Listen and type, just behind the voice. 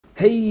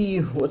Hey,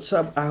 what's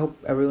up? I hope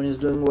everyone is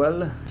doing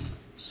well.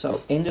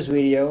 So, in this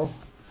video,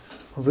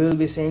 we'll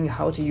be seeing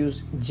how to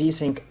use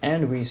G-Sync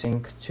and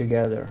V-Sync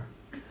together.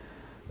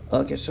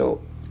 Okay,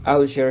 so I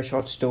will share a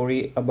short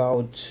story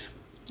about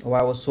why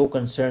I was so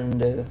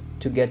concerned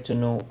to get to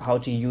know how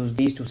to use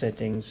these two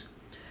settings.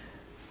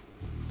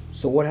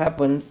 So, what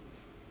happened?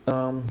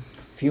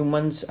 Few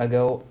months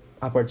ago,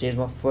 I purchased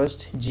my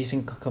first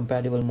G-Sync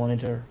compatible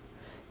monitor,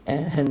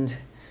 and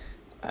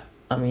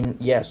I mean,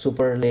 yeah,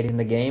 super late in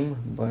the game,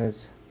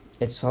 but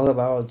it's all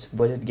about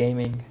budget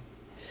gaming.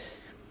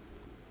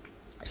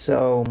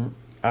 So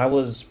I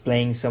was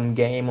playing some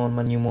game on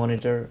my new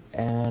monitor,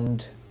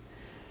 and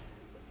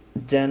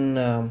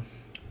then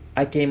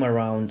I came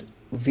around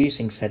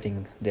VSync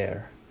setting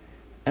there,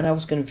 and I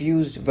was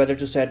confused whether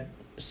to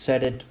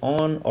set it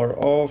on or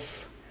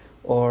off,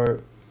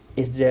 or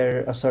is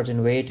there a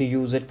certain way to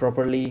use it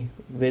properly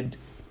with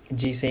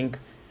G-Sync,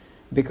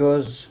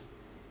 because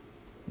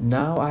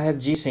now I have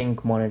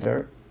G-Sync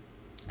monitor,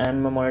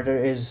 and my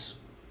monitor is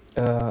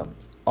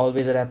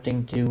always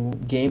adapting to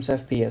games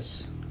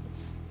FPS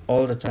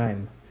all the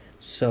time.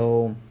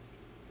 So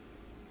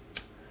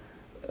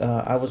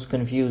I was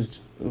confused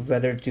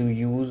whether to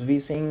use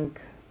VSync,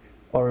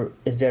 or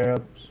is there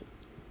a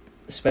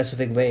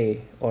specific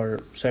way or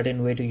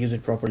certain way to use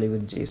it properly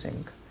with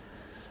G-Sync.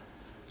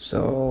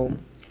 So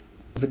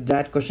with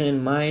that question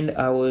in mind,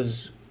 I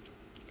was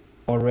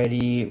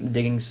already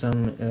digging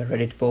some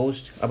Reddit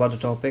post about the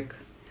topic,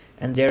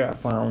 and there I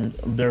found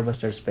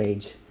Blurbuster's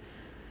page,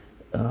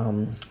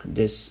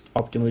 this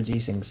optimal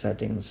G-Sync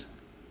settings.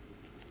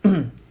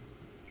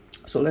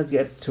 So let's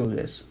get through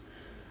this.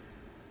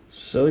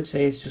 So it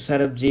says to set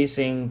up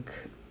G-Sync,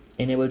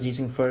 enable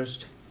G-Sync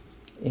first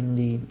in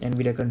the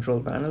NVIDIA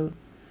control panel.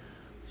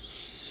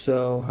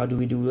 So how do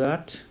we do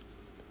that?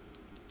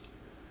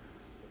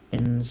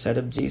 In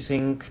setup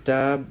G-Sync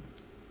tab,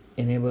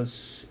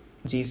 enables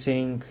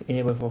G-Sync,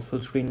 enable for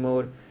full screen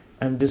mode,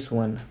 and this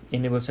one,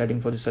 enable setting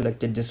for the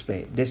selected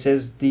display. This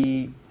is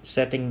the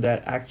setting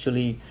that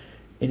actually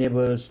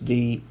enables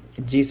the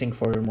G-Sync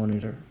for your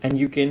monitor, and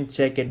you can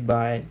check it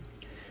by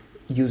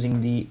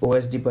using the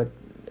OSD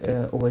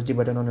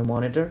button on your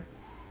monitor.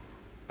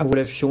 I would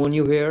have shown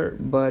you here,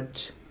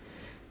 but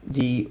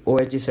the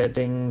OSD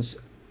settings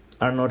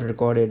are not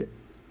recorded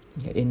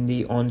in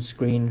the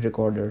on-screen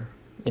recorder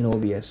in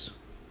OBS,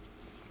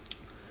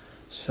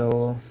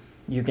 so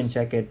you can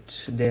check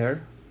it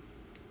there.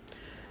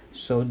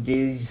 So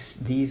these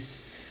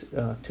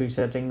three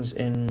settings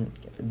in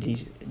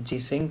the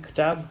G-Sync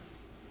tab.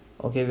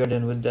 Okay, we are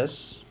done with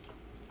this,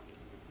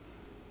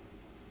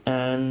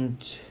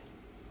 and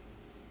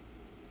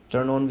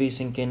turn on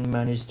VSync in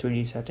manage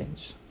 3D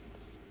settings.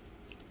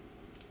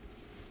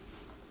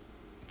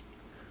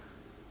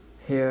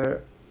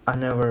 Here I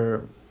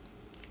never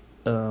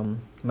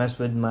mess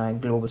with my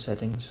global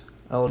settings.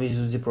 I always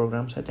use the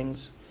program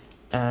settings,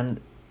 and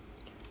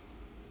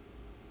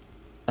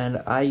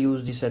I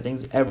use the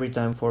settings every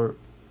time for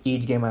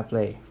each game I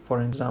play.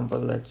 For example,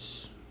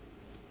 let's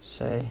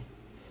say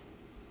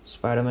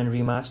Spider-Man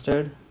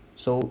Remastered,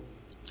 so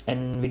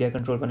NVIDIA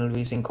control panel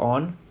VSync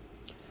on,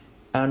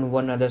 and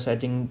one other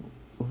setting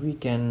we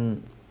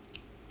can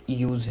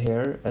use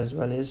here as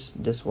well is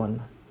this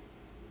one.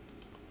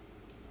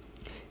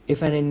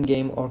 If an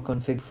in-game or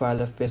config file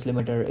FPS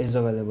limiter is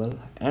available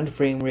and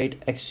frame rate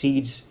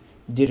exceeds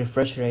the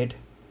refresh rate,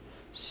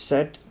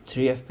 set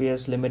 3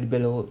 FPS limit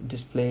below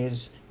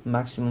displays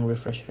maximum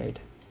refresh rate.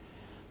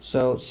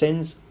 So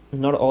since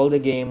not all the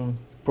game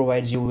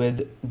provides you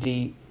with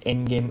the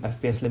in-game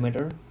FPS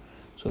limiter,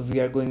 so we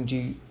are going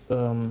to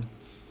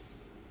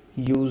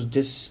use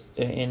this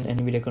in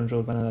NVIDIA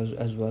control panel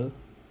as well,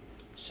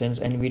 since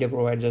NVIDIA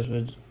provides us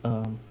with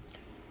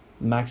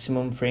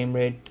maximum frame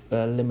rate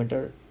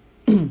limiter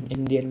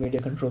in the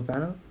NVIDIA control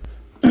panel.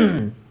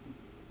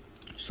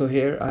 So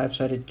here I have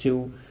set it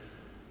to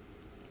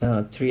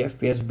 3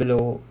 FPS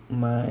below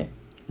my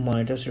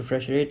monitor's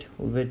refresh rate,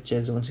 which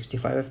is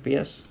 165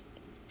 FPS.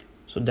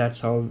 So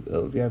that's how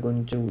we are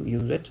going to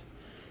use it.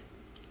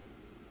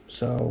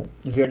 So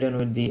we are done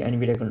with the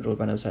NVIDIA control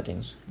panel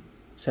settings.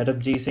 Setup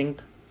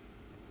G-Sync,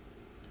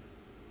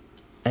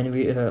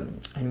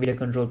 NVIDIA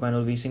control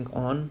panel VSync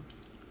on,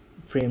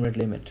 frame rate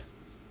limit.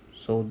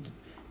 So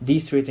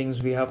these three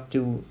things we have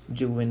to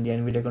do in the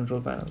NVIDIA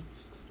control panel.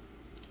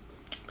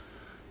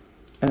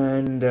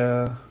 And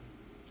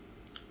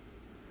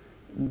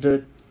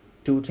the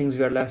two things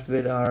we are left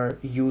with are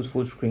use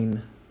full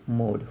screen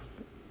mode.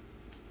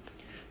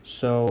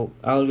 So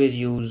I always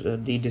use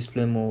the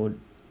display mode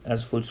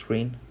as full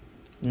screen,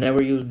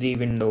 never use the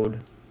windowed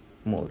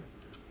mode.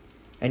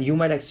 And you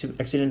might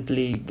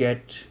accidentally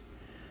get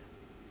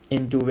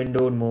into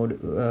windowed mode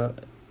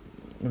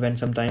when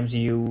sometimes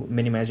you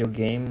minimize your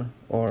game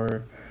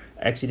or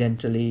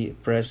accidentally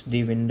press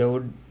the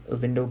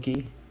window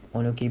key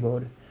on your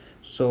keyboard.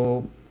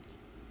 So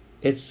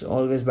it's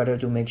always better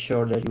to make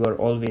sure that you are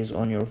always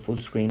on your full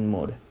screen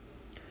mode.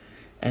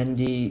 And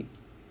the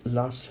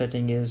last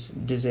setting is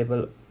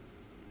disable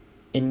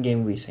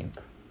in-game VSync.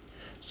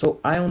 So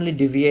I only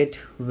deviate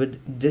with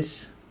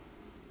this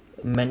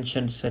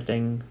mentioned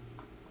setting,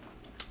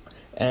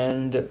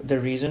 and the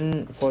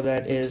reason for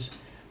that is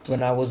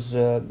when I was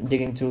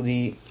digging through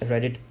the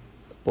Reddit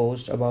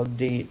post about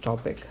the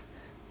topic,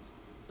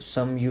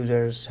 some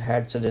users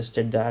had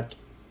suggested that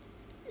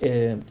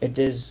it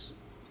is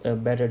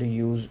better to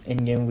use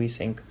in-game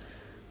VSync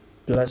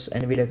plus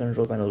NVIDIA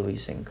control panel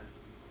VSync.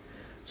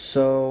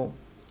 So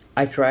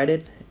I tried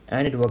it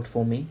and it worked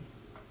for me,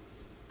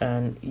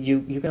 and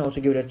you can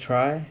also give it a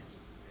try.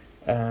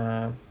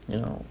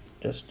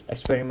 Just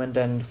experiment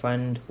and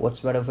find what's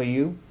better for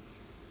you.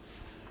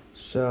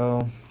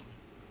 So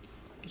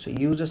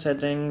use the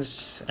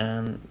settings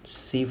and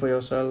see for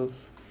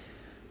yourself.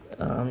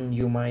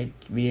 You might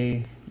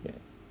be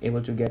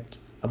able to get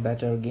a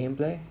better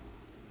gameplay.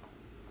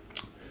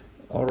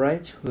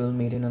 Alright, we'll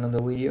meet in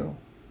another video.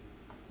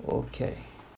 Okay.